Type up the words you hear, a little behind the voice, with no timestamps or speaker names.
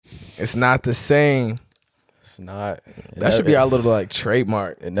It's not the same. It's not. That should be our little like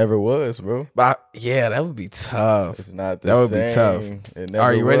trademark. It never was, bro. But yeah, that would be tough. It's not the That would same. be tough. It never All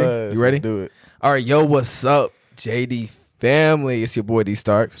right, you ready? was. You ready? Let's do it. All right, yo, what's up, JD family? It's your boy D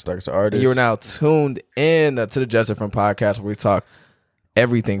Starks. Starks Artist. And you are now tuned in to the Just Different podcast where we talk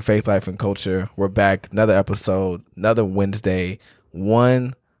everything faith, life, and culture. We're back, another episode, another Wednesday,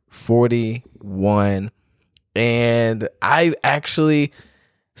 1:41, and I've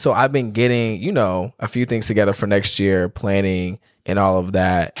been getting, a few things together for next year, planning and all of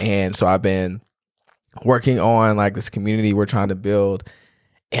that. And so I've been working on like this community we're trying to build.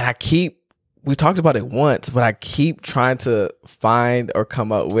 And we talked about it once, but I keep trying to find or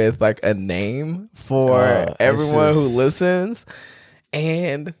come up with like a name for everyone who listens.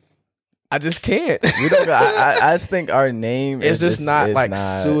 And I just can't. We don't. I just think our name is just not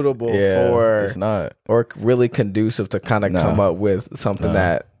suitable for. It's not, or really conducive to kind of come up with something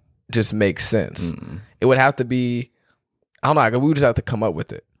that just makes sense. It would have to be. I don't know. We would just have to come up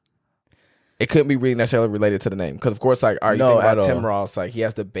with it. It couldn't be really necessarily related to the name because, of course, like you think about Tim Ross, like he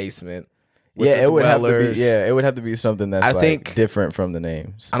has the basement. It would have to be. Yeah, it would have to be something that's think different from the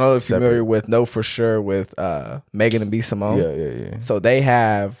names. I don't know if you're familiar with Know For Sure with Megan and B. Simone. Yeah. So they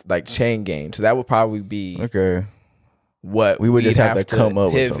have like Chain Gang. So that would probably be what we would just have to come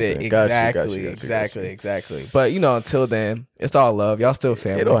up with something. Exactly. But until then, it's all love. Y'all still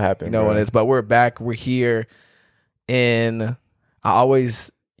family. It'll happen. You know what it is. But we're back. We're here I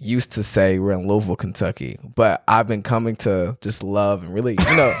always used to say we're in Louisville, Kentucky, but I've been coming to just love and really,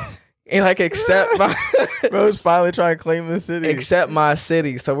 and like accept my bro's finally trying to claim the city. Accept my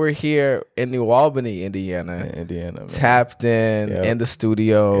city. So we're here in New Albany, Indiana. Man. Tapped in the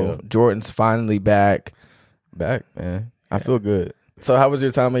studio. Yep. Jordan's finally back. Man. I feel good. So how was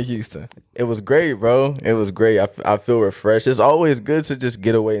your time in Houston? It was great, bro. It was great. I feel refreshed. It's always good to just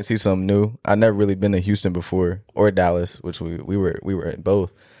get away and see something new. I never really been to Houston before or Dallas, which we were in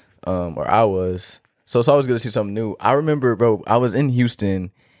both, or I was. So it's always good to see something new. I remember, bro, I was in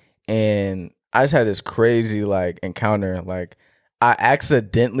Houston and I just had this crazy like encounter. Like I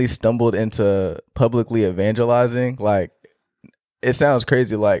accidentally stumbled into publicly evangelizing. Like it sounds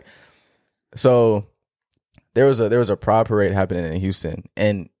crazy. Like so. There was a Pride parade happening in Houston,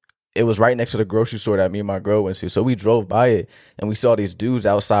 and it was right next to the grocery store that me and my girl went to. So we drove by it, and we saw these dudes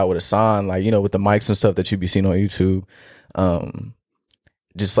outside with a sign, like with the mics and stuff that you be seeing on YouTube,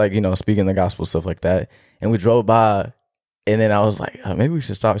 just like speaking the gospel, stuff like that. And we drove by, and then I was like, maybe we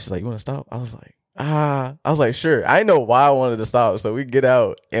should stop. She's like, you want to stop? I was like, sure. I didn't know why I wanted to stop, so we get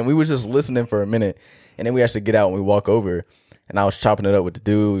out, and we was just listening for a minute, and then we actually get out and we walk over, and I was chopping it up with the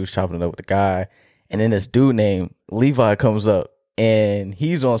dude, we was chopping it up with the guy. And then this dude named Levi comes up, and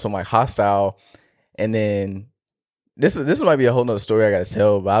he's on some like hostile. And then this might be a whole nother story I gotta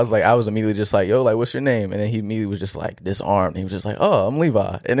tell. But I was immediately just like, yo, like, what's your name? And then he immediately was just like disarmed. He was just like, oh, I'm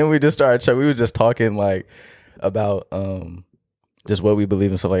Levi. And then we just started. We were just talking like about just what we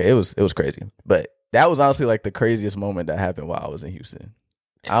believe and stuff like that. It was crazy. But that was honestly like the craziest moment that happened while I was in Houston.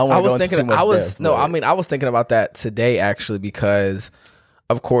 I don't want to go into too much depth, I was thinking about that today actually because,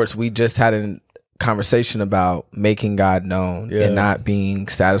 of course, we just had an conversation about making God known and not being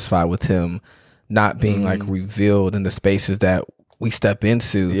satisfied with him, not being like revealed in the spaces that we step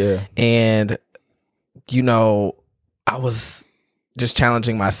into. And I was just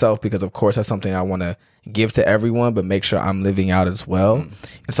challenging myself because of course that's something I want to give to everyone but make sure I'm living out as well. And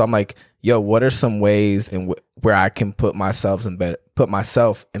so I'm like, yo, what are some ways where I can put myself in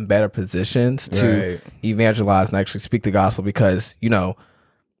better positions to evangelize and actually speak the gospel? Because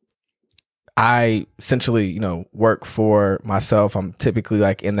I essentially, work for myself. I'm typically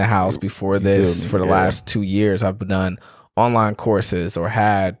like in the house before this. For the last 2 years, I've done online courses or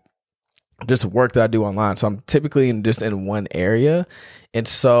had just work that I do online. So I'm typically just in one area. And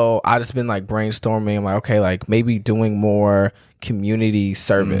so I just been like brainstorming. I'm like, okay, like maybe doing more community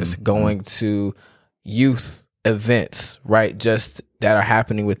service, going to youth events, right? Just that are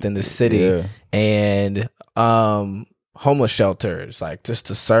happening within the city and, homeless shelters, like just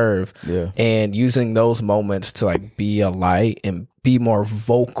to serve and using those moments to like be a light and be more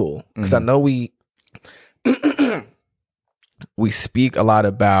vocal. Because I know we speak a lot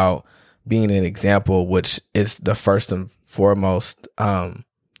about being an example, which is the first and foremost,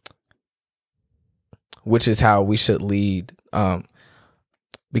 which is how we should lead.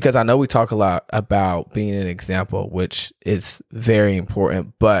 Because I know we talk a lot about being an example, which is very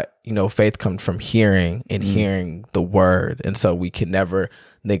important, but faith comes from hearing and hearing the word. And so we can never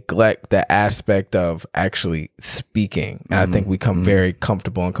neglect the aspect of actually speaking. And I think we come very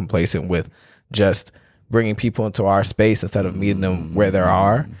comfortable and complacent with just bringing people into our space instead of meeting them where they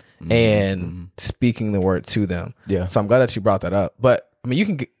are and speaking the word to them. Yeah. So I'm glad that you brought that up. But I mean, you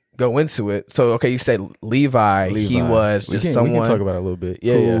can go into it. So okay, you said Levi. He was just someone. We can talk about it a little bit.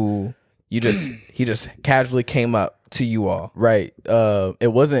 Yeah. He just casually came up to you all. Right.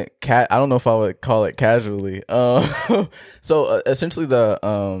 It wasn't I don't know if I would call it casually. So essentially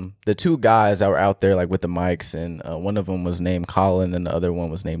the two guys that were out there like with the mics, and one of them was named Colin and the other one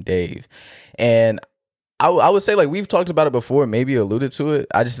was named Dave. And I would say like we've talked about it before, maybe alluded to it.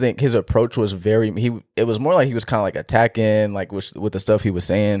 I just think his approach was it was more like he was kind of like attacking like with the stuff he was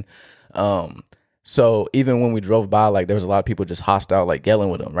saying. So even when we drove by, like there was a lot of people just hostile, like yelling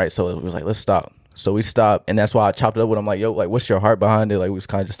with him, right? So it was like, let's stop. So we stopped, and that's why I chopped it up with him. Like, yo, like, what's your heart behind it? Like, we was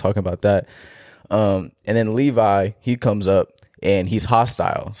kind of just talking about that. And then Levi, he comes up, and he's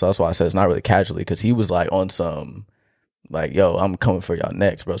hostile. So that's why I said it's not really casually, because he was like on some, like, yo, I'm coming for y'all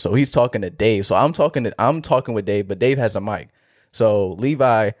next, bro. So he's talking to Dave. So I'm talking with Dave, but Dave has a mic. So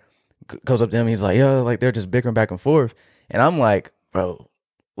Levi goes up to him. He's like, yo, like they're just bickering back and forth, and I'm like, bro,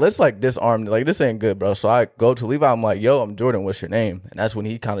 let's like disarm. Like this ain't good, bro. So I go to Levi. I'm like, yo, I'm Jordan. What's your name? And that's when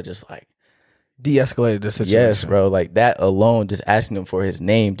he kind of just like de-escalated the situation. Yes, bro. Like that alone, just asking him for his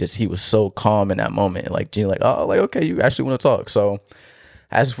name, just he was so calm in that moment. Like Gene, like, oh, like okay, you actually want to talk. So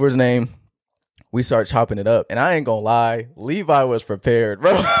asked for his name. We start chopping it up, and I ain't gonna lie, Levi was prepared,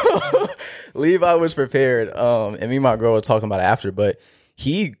 bro. Levi was prepared. And me and my girl were talking about it after, but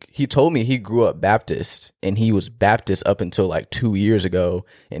he told me he grew up Baptist, and he was Baptist up until like 2 years ago,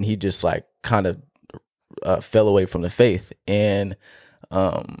 and he just like kind of fell away from the faith. And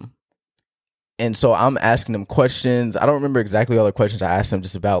so I'm asking him questions. I don't remember exactly all the questions I asked him,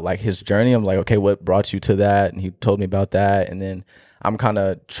 just about like his journey. I'm like, okay, what brought you to that? And he told me about that. And then I'm kind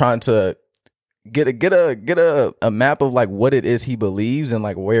of trying to get a map of like what it is he believes and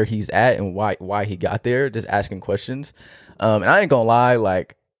like where he's at and why he got there. Just asking questions. And I ain't gonna lie,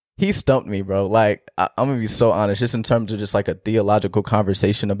 like he stumped me, bro. Like I'm gonna be so honest, just in terms of just like a theological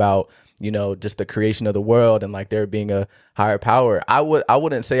conversation about, you know, just the creation of the world and like there being a higher power. I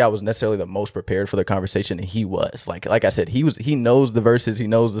wouldn't say I was necessarily the most prepared for the conversation, and he was. Like I said, he knows the verses, he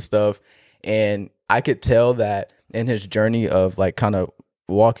knows the stuff, and I could tell that in his journey of like kind of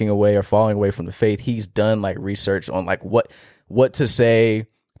walking away or falling away from the faith, he's done like research on like what to say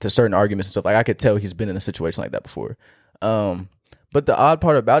to certain arguments and stuff. Like I could tell he's been in a situation like that before. But the odd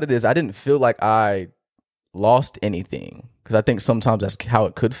part about it is I didn't feel like I lost anything, because I think sometimes that's how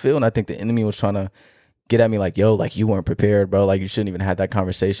it could feel, and I think the enemy was trying to get at me like, yo, like you weren't prepared, bro, like you shouldn't even have that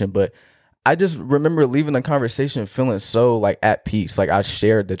conversation. But I just remember leaving the conversation feeling so like at peace, like I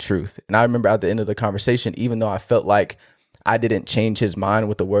shared the truth. And I remember at the end of the conversation, even though I felt like I didn't change his mind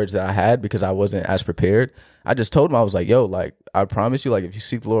with the words that I had because I wasn't as prepared, I just told him, I was like, yo, like I promise you, like if you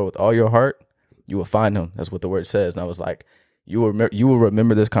seek the Lord with all your heart, you will find him. That's what the word says. And I was like, you will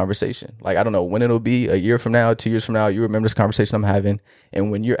remember this conversation. Like, I don't know when it'll be, a year from now, 2 years from now, you remember this conversation I'm having.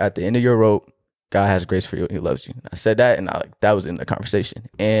 And when you're at the end of your rope, God has grace for you. He loves you. I said that, and that was in the conversation.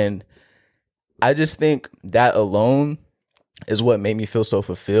 And I just think that alone is what made me feel so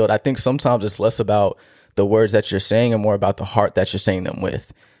fulfilled. I think sometimes it's less about the words that you're saying and more about the heart that you're saying them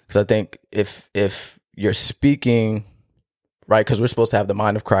with. Because I think if you're speaking, right, because we're supposed to have the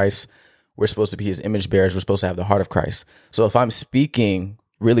mind of Christ, we're supposed to be his image bearers, we're supposed to have the heart of Christ. So if I'm speaking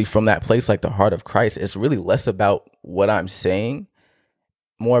really from that place, like the heart of Christ, it's really less about what I'm saying,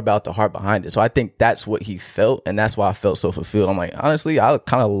 more about the heart behind it. So I think that's what he felt, and that's why I felt so fulfilled. I'm like, honestly, I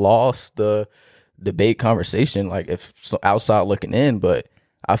kind of lost the debate conversation, like if outside looking in, but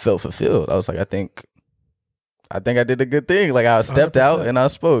I felt fulfilled. I was like, I think I did a good thing. Like I stepped 100%. Out and I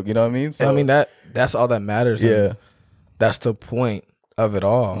spoke, you know what I mean? So I mean that's all that matters. Yeah. That's the point of it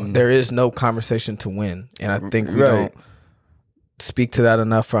all. There is no conversation to win. And I think we don't speak to that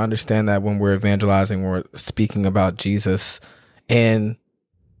enough for understand that when we're evangelizing, we're speaking about Jesus, and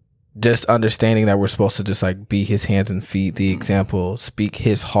just understanding that we're supposed to just like be his hands and feet, the example, speak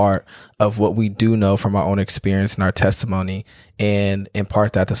his heart of what we do know from our own experience and our testimony, and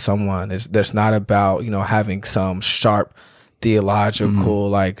impart that to someone. There's not about, you know, having some sharp theological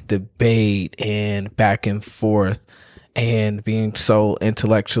like debate and back and forth and being so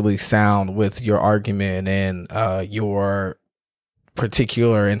intellectually sound with your argument and your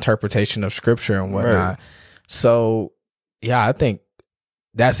particular interpretation of scripture and whatnot. Right. So yeah, I think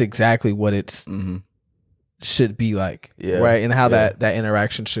that's exactly what it's should be like, right? And how that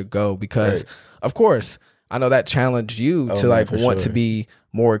interaction should go, because of course I know that challenged you to like want to be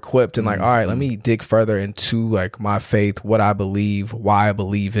more equipped and like, all right, let me dig further into like my faith, what I believe, why I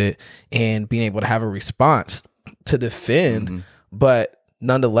believe it, and being able to have a response to defend. But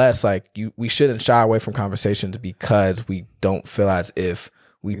nonetheless, like we shouldn't shy away from conversations because we don't feel as if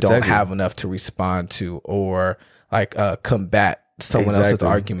we don't have enough to respond to or like combat someone else's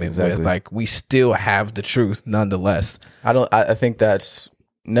argument with. Like we still have the truth nonetheless. I think that's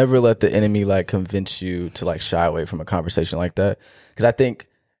never let the enemy like convince you to like shy away from a conversation like that. Because I think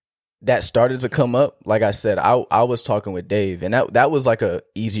that started to come up. Like I said, I was talking with Dave, and that was like a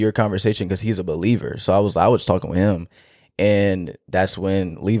easier conversation because he's a believer. So I was talking with him, and that's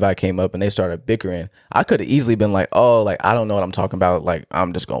when Levi came up and they started bickering. I could have easily been like, oh, like I don't know what I'm talking about. Like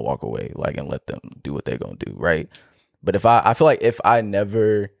I'm just gonna walk away, like, and let them do what they're gonna do, right? But if I feel like if I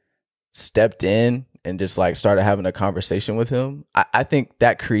never stepped in and just like started having a conversation with him, I think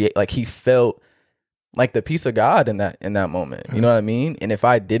that like he felt like the peace of God in that moment. You know what I mean? And if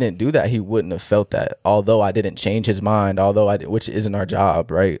I didn't do that, he wouldn't have felt that. Although I didn't change his mind, which isn't our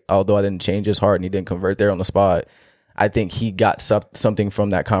job, right? Although I didn't change his heart and he didn't convert there on the spot, I think he got something from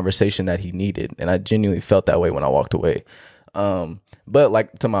that conversation that he needed. And I genuinely felt that way when I walked away. But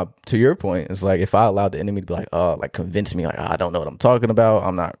like to your point, it's like if I allowed the enemy to be like, oh, like convince me, like, oh, I don't know what I'm talking about,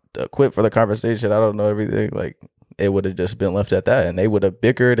 I'm not equipped for the conversation, I don't know everything, like it would have just been left at that, and they would have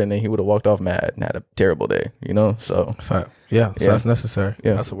bickered, and then he would have walked off mad and had a terrible day, you know. So so that's necessary.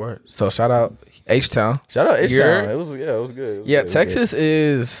 Yeah, that's a word. So shout out H-Town. Shout out H-Town. It was good. It was good. Texas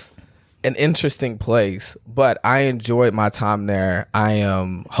is an interesting place, but I enjoyed my time there. I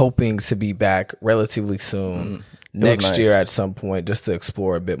am hoping to be back relatively soon. Next year at some point, just to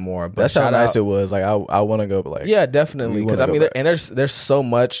explore a bit more. But that's how nice it was. Like I want to go, but like definitely, because I mean, there's so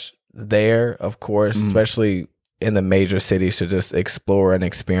much there, of course, especially in the major cities to just explore and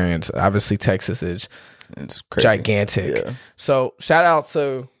experience. Obviously, Texas is crazy. Gigantic. Yeah. So shout out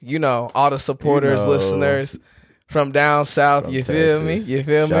to all the supporters, listeners from down south. From feel me? You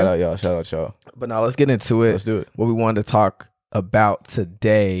feel me? Shout out y'all. But now let's get into it. Let's do it. What we wanted to talk about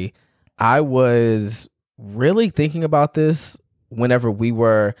today. I was really thinking about this whenever we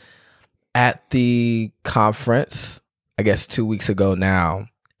were at the conference, I guess 2 weeks ago now.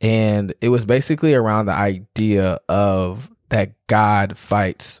 And it was basically around the idea of that God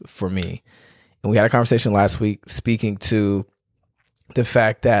fights for me. And we had a conversation last week speaking to the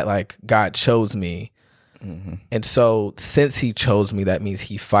fact that like God chose me. Mm-hmm. And so since he chose me, that means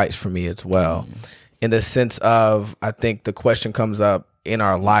he fights for me as well. Mm-hmm. In the sense of, I think the question comes up in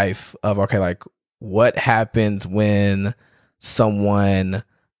our life of, okay, like, what happens when someone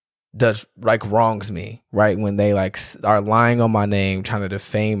does like wrongs me, right? When they like are lying on my name, trying to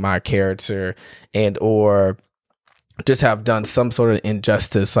defame my character, and or just have done some sort of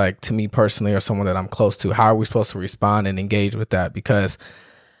injustice, like to me personally or someone that I'm close to. How are we supposed to respond and engage with that? Because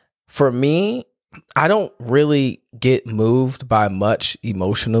for me, I don't really get moved by much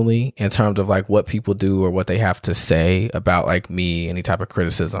emotionally in terms of like what people do or what they have to say about like me, any type of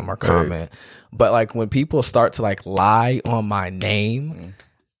criticism or comment. Right. But like when people start to like lie on my name,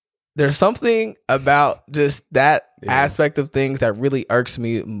 there's something about just that aspect of things that really irks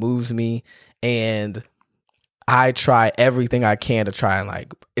me, moves me. And I try everything I can to try and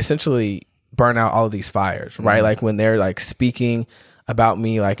like essentially burn out all of these fires, right? Like when they're like speaking about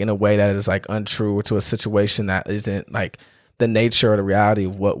me like in a way that is like untrue or to a situation that isn't like the nature or the reality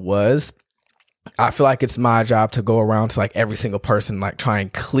of what was, I feel like it's my job to go around to like every single person, like try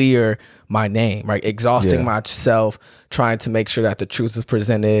and clear my name, right? Exhausting myself, trying to make sure that the truth is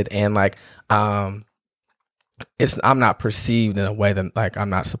presented and like I'm not perceived in a way that like I'm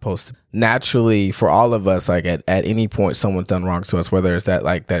not supposed to. Naturally, for all of us, like at any point someone's done wrong to us, whether it's that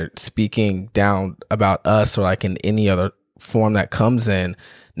like they're speaking down about us or like in any other form that comes in,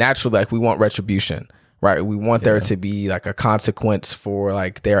 naturally like we want retribution, right? We want there to be like a consequence for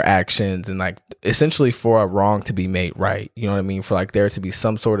like their actions and like essentially for a wrong to be made right. You know what I mean? For like there to be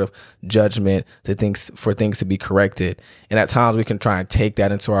some sort of judgment for things to be corrected. And at times we can try and take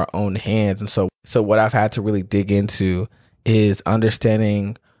that into our own hands. And so what I've had to really dig into is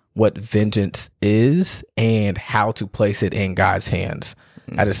understanding what vengeance is and how to place it in God's hands,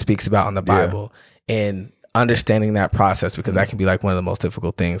 as it speaks about in the Bible. And understanding that process, because that can be like one of the most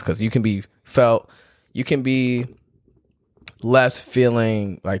difficult things, because you can be left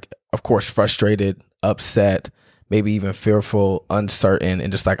feeling like, of course, frustrated, upset, maybe even fearful, uncertain,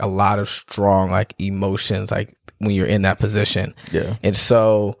 and just like a lot of strong like emotions like when you're in that position. And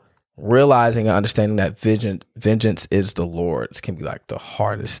so realizing and understanding that vengeance is the Lord's can be like the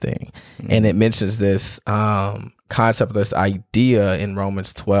hardest thing. And it mentions this concept, this idea in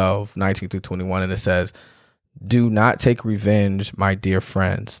Romans 12:19-21, and it says, "Do not take revenge, my dear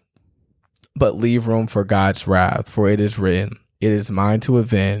friends, but leave room for God's wrath, for it is written, 'It is mine to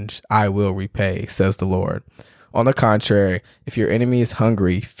avenge, I will repay,' says the Lord. On the contrary, if your enemy is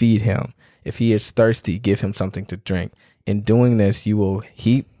hungry, feed him. If he is thirsty, give him something to drink. In doing this, you will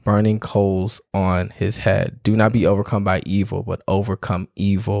heap burning coals on his head. Do not be overcome by evil, but overcome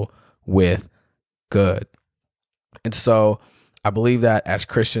evil with good. And so I believe that as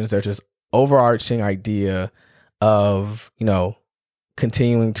Christians, there's this overarching idea of,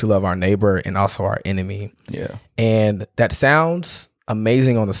 continuing to love our neighbor and also our enemy. Yeah. And that sounds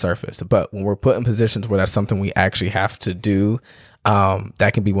amazing on the surface, but when we're put in positions where that's something we actually have to do,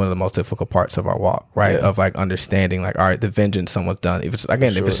 that can be one of the most difficult parts of our walk, right? Yeah. Of like understanding, like, all right, the vengeance someone's done. If it's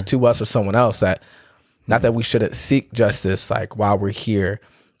if it's to us or someone else, that not that we shouldn't seek justice, like while we're here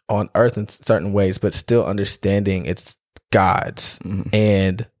on earth in certain ways, but still understanding it's God's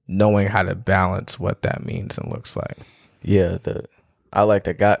and knowing how to balance what that means and looks like. Yeah, I like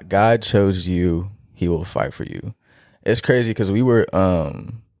that God chose you, he will fight for you. It's crazy because we were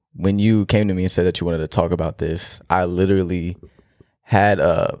when you came to me and said that you wanted to talk about this, I literally had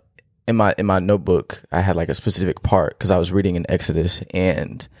in my notebook, I had like a specific part because I was reading in Exodus,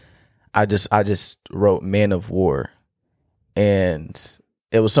 and I just wrote man of war, and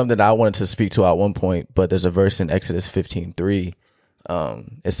it was something that I wanted to speak to at one point, but there's a verse in Exodus 15:3.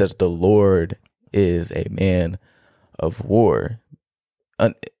 It says the Lord is a man of war.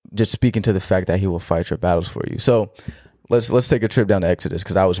 Just speaking to the fact that he will fight your battles for you. So let's take a trip down to Exodus,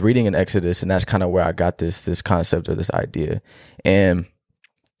 because I was reading in Exodus, and that's kind of where I got this concept or this idea. And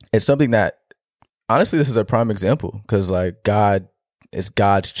it's something that, honestly, this is a prime example, because like God is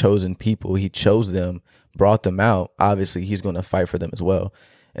God's chosen people. He chose them, brought them out. Obviously, he's going to fight for them as well.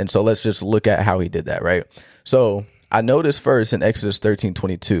 And so let's just look at how he did that, right? So I noticed first in Exodus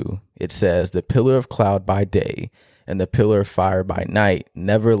 13:22, it says, the pillar of cloud by day and the pillar of fire by night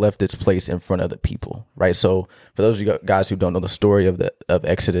never left its place in front of the people, right? So for those of you guys who don't know the story of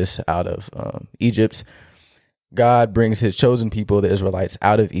Exodus out of Egypt, God brings his chosen people, the Israelites,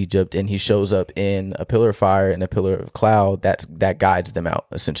 out of Egypt, and he shows up in a pillar of fire and a pillar of cloud that guides them out,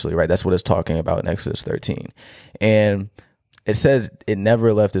 essentially, right? That's what it's talking about in Exodus 13. And it says it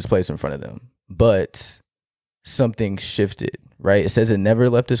never left its place in front of them, but something shifted, right? It says it never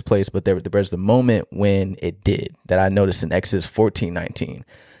left its place, but there's the moment when it did, that I noticed in Exodus 14:19.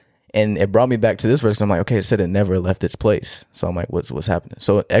 And it brought me back to this verse. I'm like, okay, it said it never left its place. So I'm like, what's happening?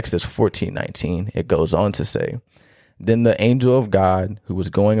 So in Exodus 14:19, it goes on to say, then the angel of God, who was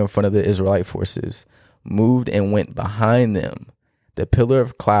going in front of the Israelite forces, moved and went behind them. The pillar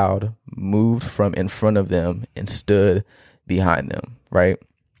of cloud moved from in front of them and stood behind them, right?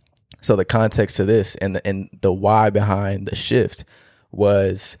 So the context to this and the why behind the shift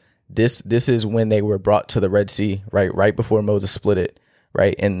was this is when they were brought to the Red Sea, right before Moses split it,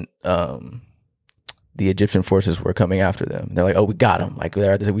 right? And the Egyptian forces were coming after them. They're like, oh, we got them. Like,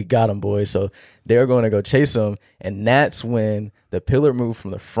 we got them, boys. So they're going to go chase them. And that's when the pillar moved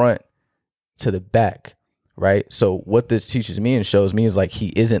from the front to the back, right? So what this teaches me and shows me is like,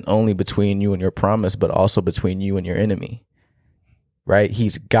 he isn't only between you and your promise, but also between you and your enemy, right?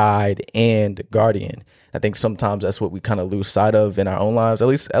 He's guide and guardian. I think sometimes that's what we kind of lose sight of in our own lives. At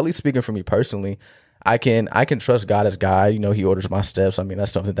least speaking for me personally, I can trust God as guide. He orders my steps. I mean,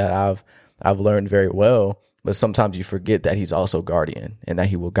 that's something that I've learned very well, but sometimes you forget that he's also guardian and that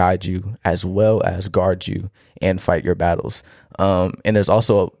he will guide you as well as guard you and fight your battles. And there's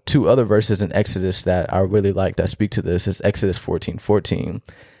also two other verses in Exodus that I really like that speak to this. It's Exodus 14:14.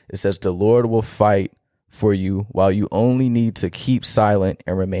 It says, the Lord will fight for you while you only need to keep silent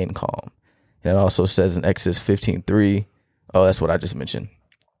and remain calm. And it also says in Exodus 15:3, oh, that's what I just mentioned.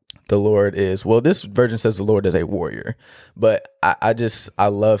 The Lord is, well, this version says the Lord is a warrior, but I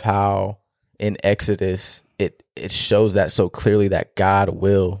love how in Exodus, it shows that so clearly that God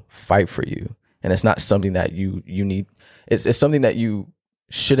will fight for you. And it's not something that you need. It's something that you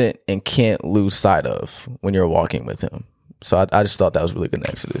shouldn't and can't lose sight of when you're walking with him. So I just thought that was really good in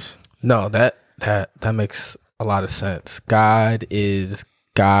Exodus. No, that makes a lot of sense. God is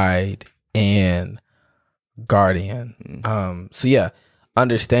guide and guardian. So yeah,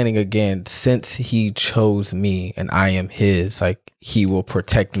 understanding again, since he chose me and I am his, like, he will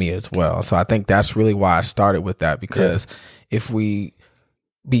protect me as well. So I think that's really why I started with that, because if we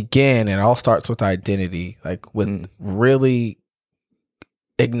begin, and it all starts with identity, like with really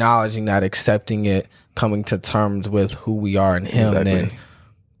acknowledging that, accepting it, coming to terms with who we are in him, then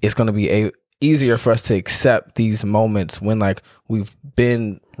it's going to be easier for us to accept these moments when like we've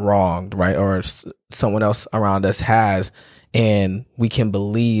been wronged, right? Or someone else around us has, and we can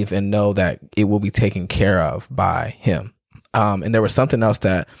believe and know that it will be taken care of by him. And there was something else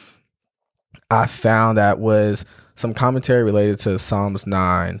that I found that was some commentary related to Psalms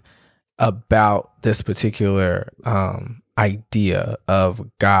 9 about this particular idea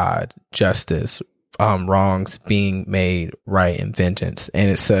of God, justice, wrongs being made right and vengeance.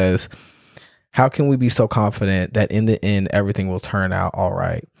 And it says, how can we be so confident that in the end, everything will turn out all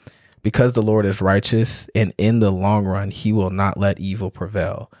right? Because the Lord is righteous, and in the long run, he will not let evil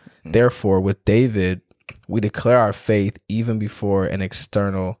prevail. Therefore, with David, we declare our faith even before an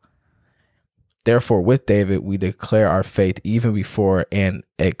external. Therefore, with David, we declare our faith even before an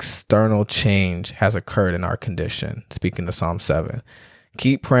external change has occurred in our condition. Speaking of Psalm 7.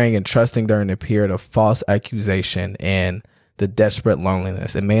 Keep praying and trusting during the period of false accusation and the desperate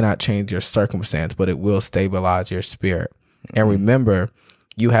loneliness. It may not change your circumstance, but it will stabilize your spirit. And remember,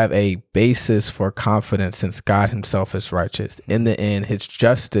 you have a basis for confidence since God himself is righteous. In the end, his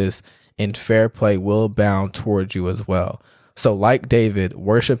justice and fair play will abound towards you as well. So like David,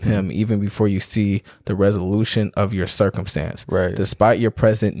 worship him even before you see the resolution of your circumstance. Right. Despite your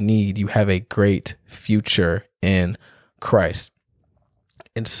present need, you have a great future in Christ.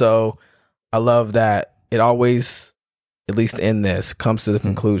 And so I love that it always, at least in this, comes to the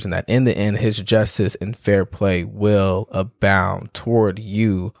conclusion that in the end, his justice and fair play will abound toward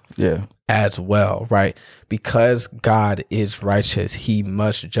you as well, right? Because God is righteous, he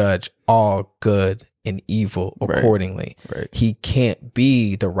must judge all good and evil accordingly. Right. He can't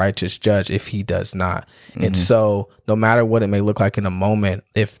be the righteous judge if he does not. And so no matter what it may look like in a moment,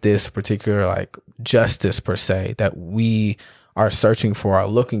 if this particular like justice per se that we are searching for, are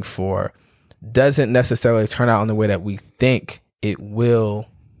looking for, doesn't necessarily turn out in the way that we think, it will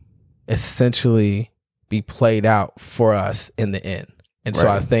essentially be played out for us in the end. And so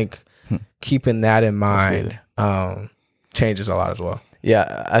I think keeping that in mind changes a lot as well.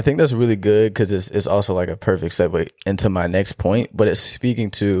 Yeah, I think that's really good because it's also like a perfect segue into my next point, but it's speaking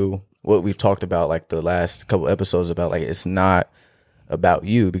to what we've talked about like the last couple episodes about like it's not about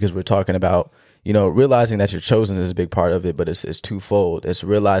you, because we're talking about, you know, realizing that you're chosen is a big part of it, but it's twofold. It's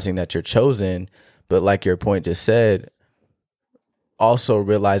realizing that you're chosen, but like your point just said, also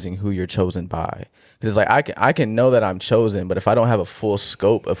realizing who you're chosen by. Because it's like I can know that I'm chosen, but if I don't have a full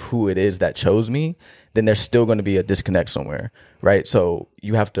scope of who it is that chose me, then there's still going to be a disconnect somewhere, right? So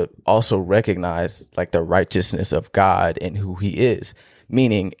you have to also recognize like the righteousness of God and who he is,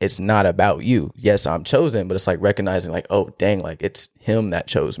 meaning it's not about you. Yes, I'm chosen, but it's like recognizing like, oh, dang, like it's him that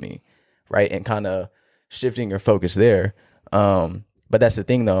chose me, right? And kind of shifting your focus there. But that's the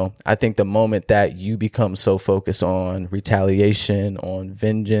thing, though. I think the moment that you become so focused on retaliation, on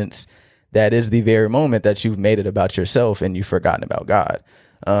vengeance, that is the very moment that you've made it about yourself and you've forgotten about God.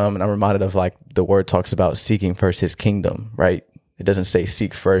 And I'm reminded of like the word talks about seeking first his kingdom, right? It doesn't say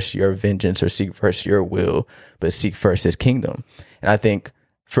seek first your vengeance or seek first your will, but seek first his kingdom. And I think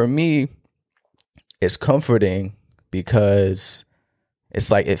for me, it's comforting because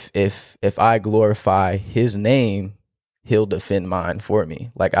it's like if I glorify his name, he'll defend mine for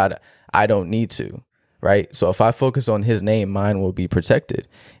me. Like I don't need to, right? So if I focus on his name, mine will be protected.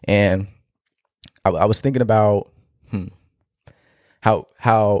 And I was thinking about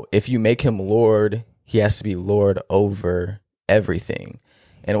how if you make him Lord, he has to be Lord over everything.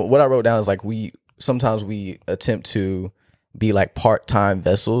 And what I wrote down is like sometimes we attempt to be like part-time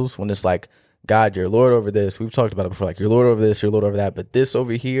vessels when it's like, God, you're Lord over this. We've talked about it before. Like you're Lord over this, you're Lord over that, but this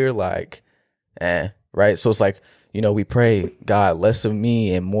over here, like, right? So it's like, you know, we pray, God, less of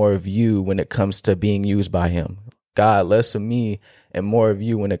me and more of you when it comes to being used by him. God, less of me and more of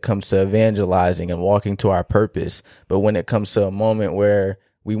you when it comes to evangelizing and walking to our purpose. But when it comes to a moment where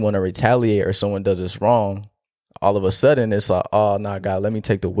we want to retaliate or someone does us wrong, all of a sudden it's like, oh, nah, God, let me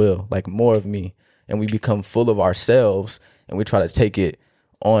take the wheel, like more of me. And we become full of ourselves and we try to take it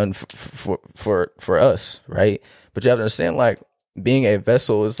on for us, right? But you have to understand, like, being a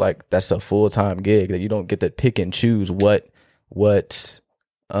vessel is like, that's a full-time gig that you don't get to pick and choose what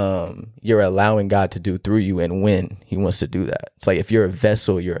you're allowing God to do through you and when he wants to do that. It's like, if you're a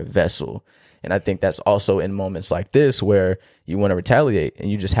vessel, you're a vessel. And I think that's also in moments like this where you want to retaliate and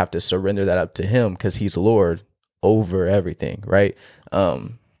you just have to surrender that up to him because he's Lord over everything, right? So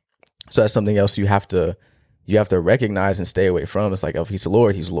that's something else you have to recognize and stay away from. It's like, if he's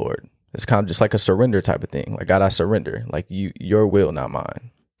Lord, he's Lord. It's kind of just like a surrender type of thing. Like, God, I surrender. Like your will, not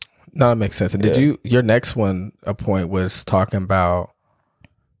mine. No, that makes sense. And did your next one, a point was talking about,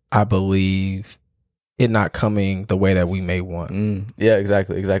 I believe, it not coming the way that we may want. Yeah,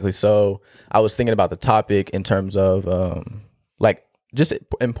 exactly. So I was thinking about the topic in terms of like just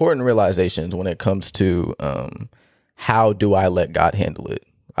important realizations when it comes to how do I let God handle it?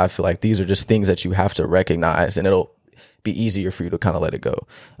 I feel like these are just things that you have to recognize and it'll be easier for you to kind of let it go.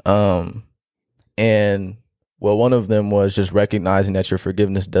 And well, one of them was just recognizing that your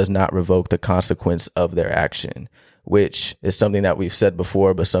forgiveness does not revoke the consequence of their action. which is something that we've said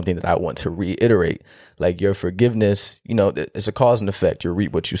before, but something that I want to reiterate. Like your forgiveness, it's a cause and effect. You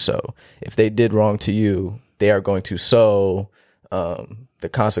reap what you sow. If they did wrong to you, they are going to sow the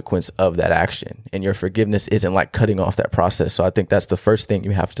consequence of that action. And your forgiveness isn't like cutting off that process. So I think that's the first thing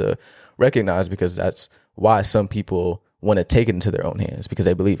you have to recognize, because that's why some people want to take it into their own hands, because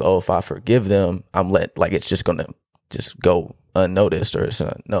they believe, oh, if I forgive them, it's just going to just go unnoticed, or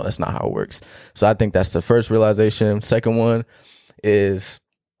no, that's not how it works. So I think that's the first realization. Second one is,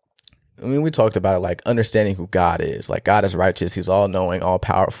 we talked about it, like understanding who God is. Like God is righteous. He's all knowing, all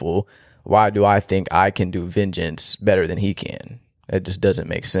powerful. Why do I think I can do vengeance better than he can? It just doesn't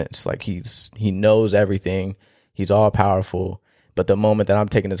make sense. Like he knows everything. He's all powerful. But the moment that I'm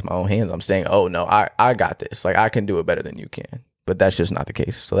taking this in my own hands, I'm saying, oh no, I got this. Like I can do it better than you can. But that's just not the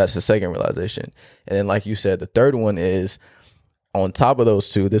case. So that's the second realization. And then like you said, the third one is, on top of those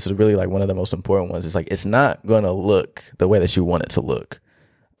two, this is really like one of the most important ones. It's like, it's not going to look the way that you want it to look,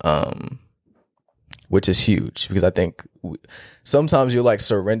 which is huge, because I think sometimes you like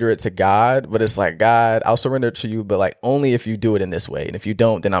surrender it to God, but it's like, God, I'll surrender it to you, but like only if you do it in this way. And if you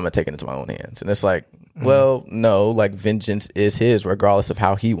don't, then I'm going to take it into my own hands. And it's like, well, no, like vengeance is his, regardless of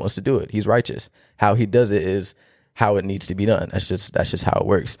how he wants to do it. He's righteous. How he does it is how it needs to be done. That's just how it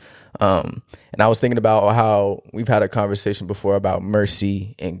works. And I was thinking about how we've had a conversation before about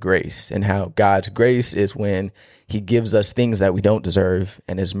mercy and grace, and how God's grace is when he gives us things that we don't deserve,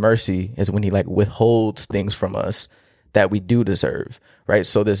 and his mercy is when he like withholds things from us that we do deserve, right?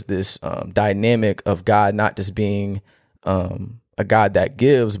 So this dynamic of God not just being a God that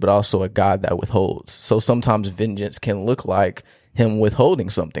gives, but also a God that withholds. So sometimes vengeance can look like him withholding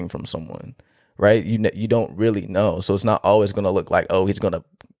something from someone, right? You don't really know. So it's not always going to look like, oh, he's going to,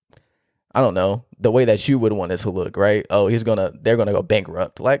 I don't know, the way that you would want it to look, right? Oh, they're going to go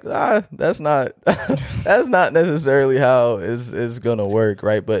bankrupt. Like, that's not, that's not necessarily how it's going to work,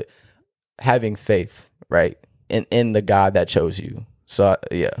 right? But having faith, right, in the God that chose you. So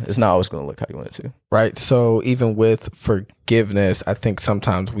yeah, it's not always going to look how you want it to. Right. So even with forgiveness, I think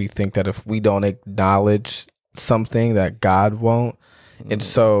sometimes we think that if we don't acknowledge something, that God won't. And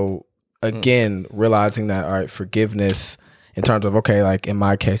so again, realizing that, all right, forgiveness in terms of, okay, like in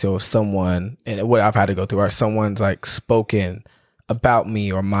my case, it was someone, and what I've had to go through, someone's like spoken about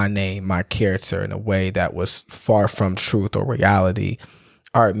me or my name, my character in a way that was far from truth or reality.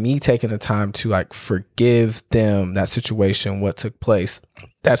 All right, me taking the time to like forgive them, that situation, what took place,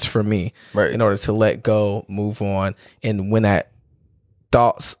 that's for me, right, in order to let go, move on. And when that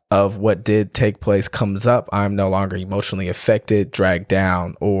thoughts of what did take place comes up, I'm no longer emotionally affected, dragged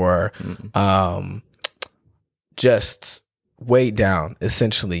down, or just weighed down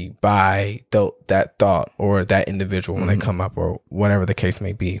essentially by that thought or that individual when they come up, or whatever the case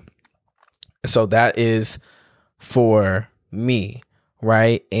may be. So that is for me,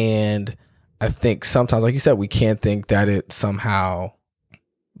 right? And I think sometimes, like you said, we can't think that it somehow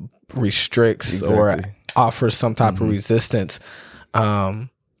restricts or offers some type of resistance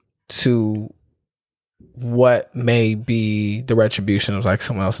to what may be the retribution of like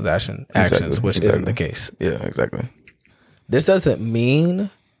someone else's actions, which isn't the case. Yeah, exactly. This doesn't mean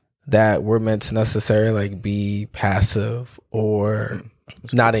that we're meant to necessarily like be passive or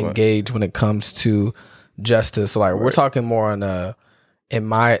not engaged when it comes to justice. So like we're talking more on in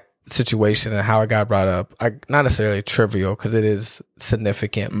my situation and how it got brought up, not necessarily trivial because it is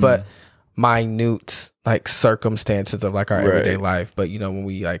significant, but minute like circumstances of like our everyday life. But when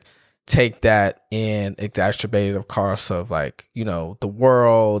we like take that and exacerbate it, of course, of like the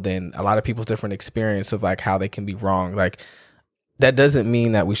world and a lot of people's different experience of like how they can be wrong, like that doesn't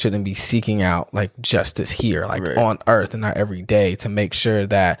mean that we shouldn't be seeking out like justice here, like on earth in our everyday, to make sure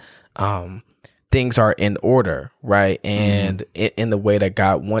that things are in order, right? And in the way that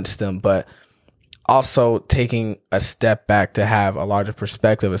God wants them, but also taking a step back to have a larger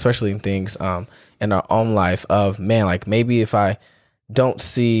perspective, especially in things in our own life of, man, like maybe if I don't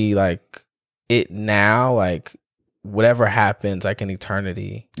see like it now, like whatever happens like in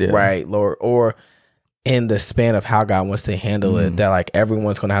eternity, right, Lord, or in the span of how God wants to handle it, that like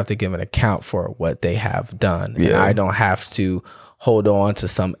everyone's going to have to give an account for what they have done. And I don't have to hold on to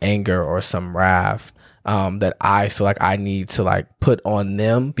some anger or some wrath that I feel like I need to like put on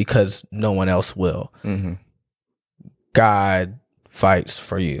them because no one else will. God fights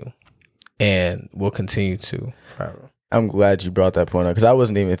for you and will continue to forever. I'm glad you brought that point up because I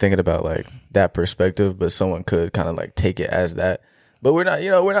wasn't even thinking about like that perspective, but someone could kind of like take it as that. But we're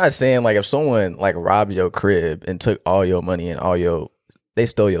not saying like if someone like robbed your crib and took all your money and they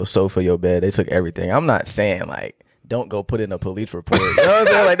stole your sofa, your bed, they took everything. I'm not saying like don't go put in a police report. You know what I'm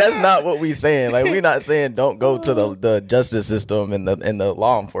saying? Like, that's not what we saying. Like, we're not saying don't go to the justice system and the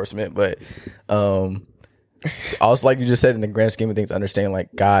law enforcement. But also, like you just said, in the grand scheme of things, understanding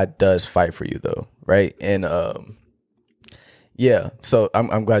like God does fight for you, though, right? And yeah, so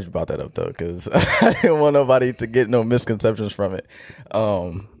I'm glad you brought that up though, because I didn't want nobody to get no misconceptions from it.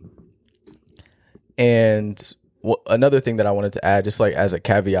 And another thing that I wanted to add, just like as a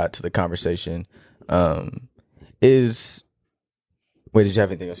caveat to the conversation, is, wait, did you have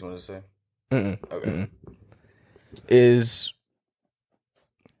anything else you wanted to say? Okay.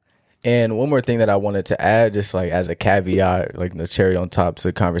 And one more thing that I wanted to add, just like as a caveat, like the cherry on top to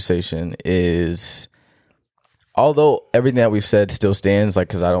the conversation, is although everything that we've said still stands, like,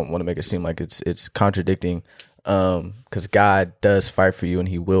 because I don't want to make it seem like it's contradicting, because God does fight for you and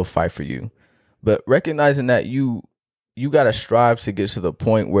he will fight for you. But recognizing that you got to strive to get to the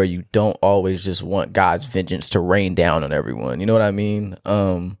point where you don't always just want God's vengeance to rain down on everyone. You know what I mean?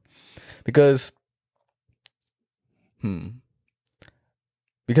 Because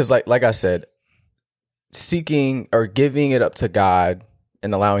like I said, seeking or giving it up to God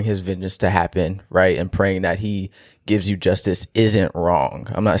and allowing his vengeance to happen, right, and praying that he gives you justice isn't wrong.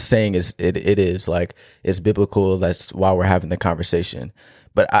 I'm not saying it is, like, it's biblical. That's why we're having the conversation.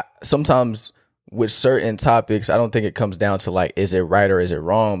 But sometimes with certain topics, I don't think it comes down to like, is it right or is it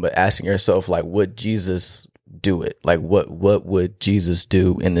wrong, but asking yourself, like, would Jesus do it? Like, what would Jesus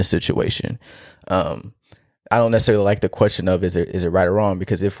do in this situation? I don't necessarily like the question of is it right or wrong,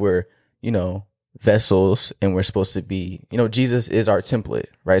 because if we're, vessels and we're supposed to be, Jesus is our template,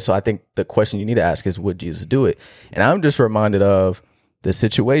 right? So I think the question you need to ask is, would Jesus do it? And I'm just reminded of the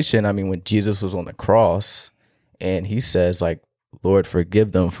situation. I mean, when Jesus was on the cross and he says, like, Lord,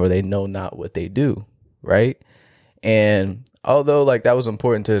 forgive them, for they know not what they do, right? And although, like, that was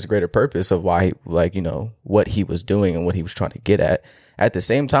important to his greater purpose of why, like, what he was doing and what he was trying to get at the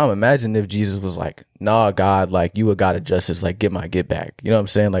same time, imagine if Jesus was like, nah, God, like, you a God of justice, like, get back. You know what I'm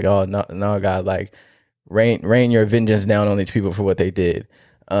saying? Like, oh, no, God, like, rain your vengeance down on these people for what they did.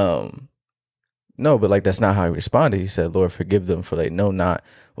 No, but like, that's not how he responded. He said, Lord, forgive them, for they know not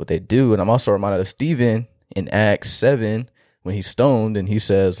what they do. And I'm also reminded of Stephen in Acts 7, when he's stoned and he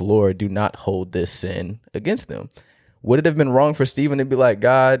says, Lord, do not hold this sin against them. Would it have been wrong for Stephen to be like,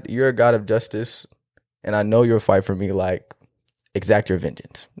 God, you're a God of justice, and I know you'll fight for me, like, exact your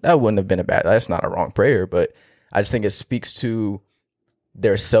vengeance? That wouldn't have been that's not a wrong prayer, but I just think it speaks to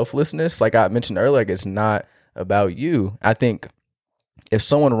their selflessness. Like I mentioned earlier, like, it's not about you. I think if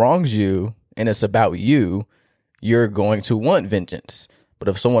someone wrongs you and it's about you, you're going to want vengeance. But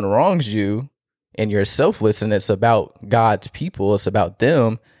if someone wrongs you and you're selfless and it's about God's people, it's about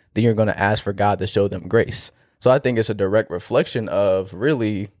them, then you're going to ask for God to show them grace. So I think it's a direct reflection of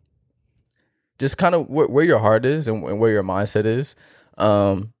really just kind of where your heart is and where your mindset is.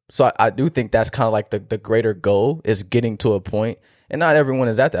 So I do think that's kind of like the greater goal, is getting to a point, and not everyone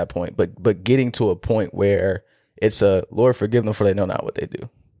is at that point, but getting to a point where it's a, Lord, forgive them, for they know not what they do.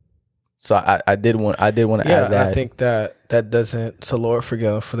 So I did want to add that. I think that doesn't, so Lord,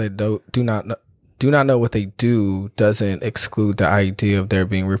 forgive them, for they do not know what they do, doesn't exclude the idea of there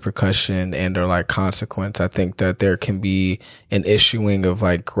being repercussion and or like consequence. I think that there can be an issuing of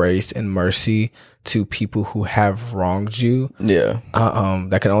like grace and mercy to people who have wronged you. Yeah.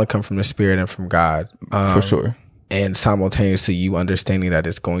 That can only come from the Spirit and from God. For sure. And simultaneously you understanding that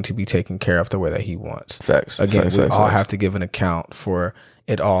it's going to be taken care of the way that he wants. Facts. Again, we all have to give an account for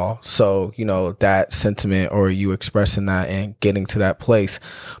it all. So, that sentiment, or you expressing that and getting to that place,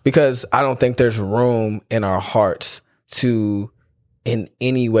 because I don't think there's room in our hearts to, in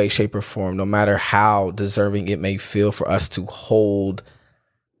any way, shape, or form, no matter how deserving it may feel, for us to hold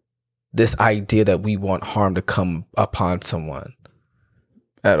this idea that we want harm to come upon someone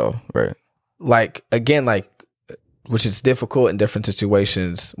at all. Right. Like, again, like, which is difficult in different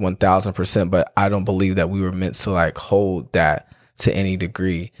situations, 1000%, but I don't believe that we were meant to like hold that to any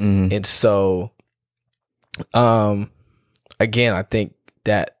degree. Mm-hmm. And so, again, I think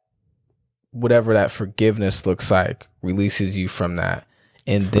that whatever that forgiveness looks like releases you from that.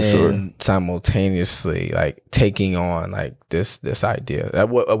 And then simultaneously, like, taking on like this idea,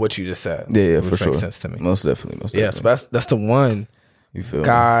 what you just said. Yeah, for sure. Makes sense to me. Most definitely. Yeah, so that's the one. You feel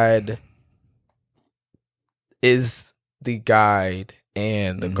God is the guide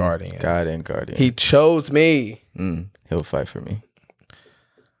and the guardian. God and guardian. He chose me. He'll fight for me.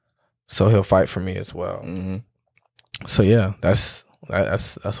 So he'll fight for me as well. Mm-hmm. So yeah, that's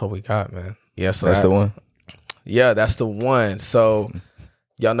what we got, man. Yeah, so that's the one. Yeah, that's the one. So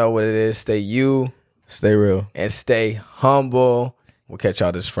y'all know what it is. Stay you, stay real, and stay humble. We'll catch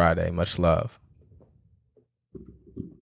y'all this Friday. Much love.